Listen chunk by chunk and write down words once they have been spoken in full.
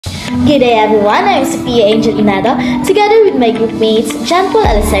Good day everyone, I'm Sophia Angel Inado, together with my group mates John Paul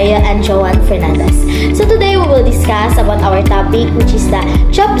Alisario and Joan Fernandez. So today we will discuss about our topic, which is the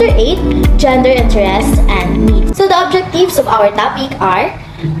Chapter 8, Gender Interests and Needs. So the objectives of our topic are: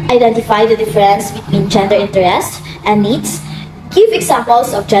 identify the difference between gender interests and needs, give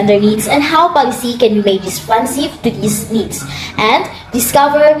examples of gender needs and how policy can be made responsive to these needs, and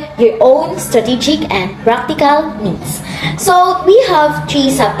discover your own strategic and practical needs. So we have three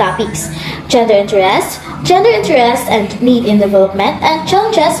subtopics: gender interest and need in development, and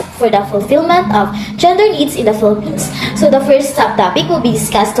challenges for the fulfillment of gender needs in the Philippines. So the first subtopic will be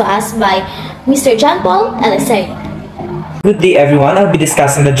discussed to us by Mr. John Paul Alisario. Good day everyone, I'll be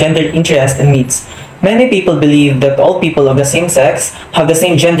discussing the gender interest and needs. Many people believe that all people of the same sex have the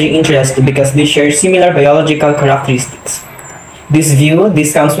same gender interest because they share similar biological characteristics. This view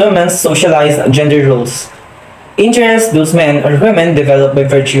discounts women's socialized gender roles. Interests those men or women develop by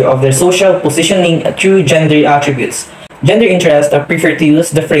virtue of their social positioning through gender attributes. Gender interests prefer to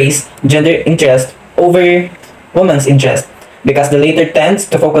use the phrase gender interest over woman's interest, because the latter tends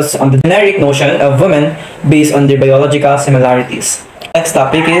to focus on the generic notion of women based on their biological similarities. Next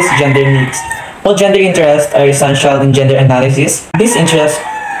topic is gender needs. While gender interests are essential in gender analysis, these interests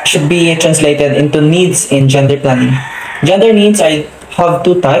should be translated into needs in gender planning. Gender needs have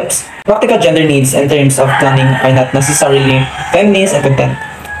two types. Practical gender needs in terms of planning are not necessarily feminist and content.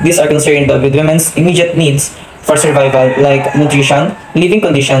 These are concerned with women's immediate needs for survival, like nutrition, living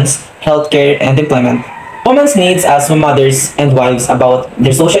conditions, healthcare, and employment. Women's needs as mothers and wives about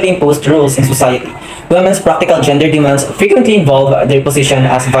their socially imposed roles in society. Women's practical gender demands frequently involve their position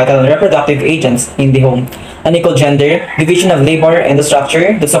as vital reproductive agents in the home. Unequal gender, division of labor, and the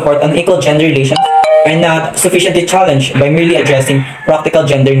structure that support unequal gender relations are not sufficiently challenged by merely addressing practical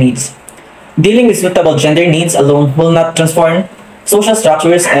gender needs. Dealing with suitable gender needs alone will not transform social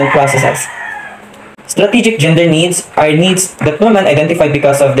structures and processes. Strategic gender needs are needs that women identify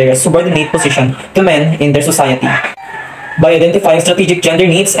because of their subordinate position to men in their society. By identifying strategic gender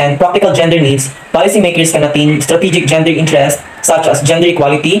needs and practical gender needs, policymakers can attain strategic gender interests such as gender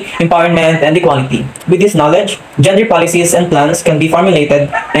equality, empowerment, and equality. With this knowledge, gender policies and plans can be formulated,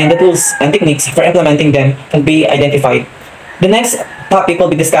 and the tools and techniques for implementing them can be identified. The next topic will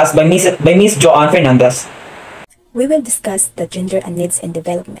be discussed by Ms. Joan Fernandez. We will discuss the gender and needs in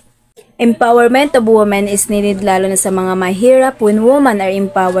development. Empowerment of women is needed lalo na sa mga mahirap. When women are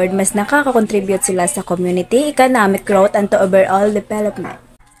empowered, mas nakaka-contribute sila sa community, economic growth, and to overall development.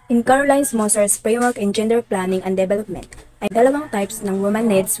 In Caroline Moser's framework in gender planning and development, ay dalawang types ng woman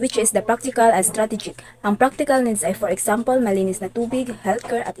needs, which is the practical and strategic. Ang practical needs ay for example, malinis na tubig,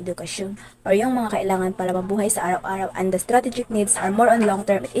 healthcare at edukasyon, or yung mga kailangan para mabuhay sa araw-araw. And the strategic needs are more on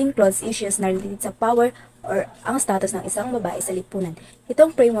long-term. It includes issues na related sa power or ang status ng isang babae sa lipunan.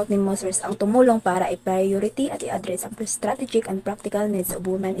 Itong framework ni Moser ang tumulong para i-priority at i-address ang strategic and practical needs of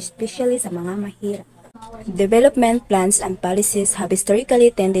women, especially sa mga mahirap. Development plans and policies have historically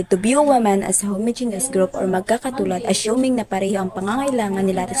tended to view women as a homogeneous group or magkakatulad, assuming na pareho ang pangangailangan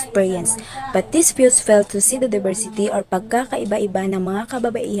nila at experience. But these views fail to see the diversity or pagkakaiba-iba ng mga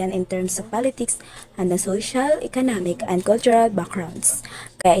kababaihan in terms of politics and the social, economic, and cultural backgrounds.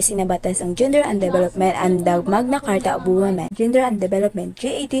 Kaya isinabatas ang Gender and Development and the Magna Carta of Women. Gender and Development,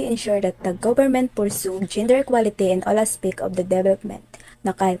 GAD, ensure that the government pursue gender equality in all aspects of the development,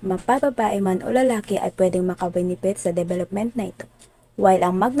 na kahit mapababae man o lalaki ay pwedeng makabenefit sa development na ito. While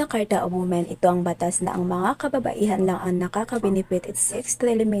ang Magna Carta of Women, ito ang batas na ang mga kababaihan lang ang nakakabenefit. It seeks to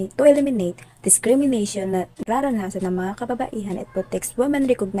eliminate discrimination na nararanasan ng mga kababaihan. It protects women,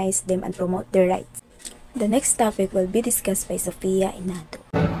 recognize them, and promote their rights. The next topic will be discussed by Sophia Inado.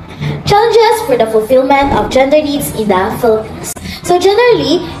 Challenges for the fulfillment of gender needs in the Philippines. So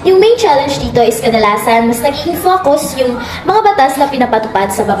generally, yung main challenge dito is kadalasan mas nagiging focus yung mga batas na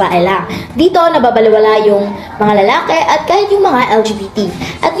pinapatupad sa babae lang. Dito nababaliwala yung mga lalaki at kahit yung mga LGBT.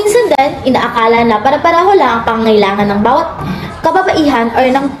 At minsan din, inaakala na para-pareho lang ang pangangailangan ng bawat kababaihan or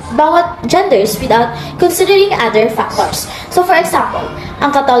ng bawat genders without considering other factors. So for example,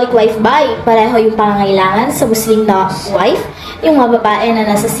 ang Catholic wife ba ay pareho yung pangangailangan sa Muslim na wife? Yung mga babae na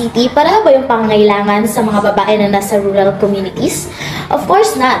nasa city, pareho ba yung pangangailangan sa mga babae na nasa rural communities? Of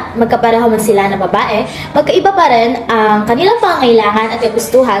course not. Magkapareho man sila na babae, magkaiba pa rin ang kanilang pangangailangan at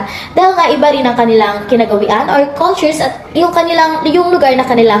kagustuhan dahil nga iba rin ang kanilang kinagawian or cultures at yung lugar na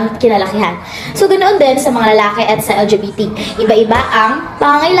kanilang kinalakihan. So ganoon din sa mga lalaki at sa LGBT. Iba-iba ang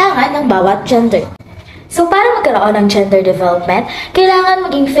pangangailangan ng bawat gender. So para magkaroon ng gender development, kailangan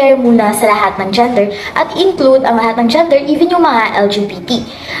maging fair muna sa lahat ng gender at include ang lahat ng gender, even yung mga LGBT.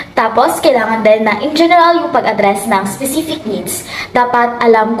 Tapos, kailangan din na in general yung pag-address ng specific needs. Dapat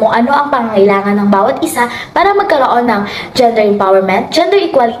alam kung ano ang pangangailangan ng bawat isa para magkaroon ng gender empowerment, gender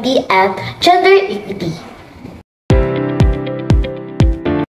equality, at gender equity.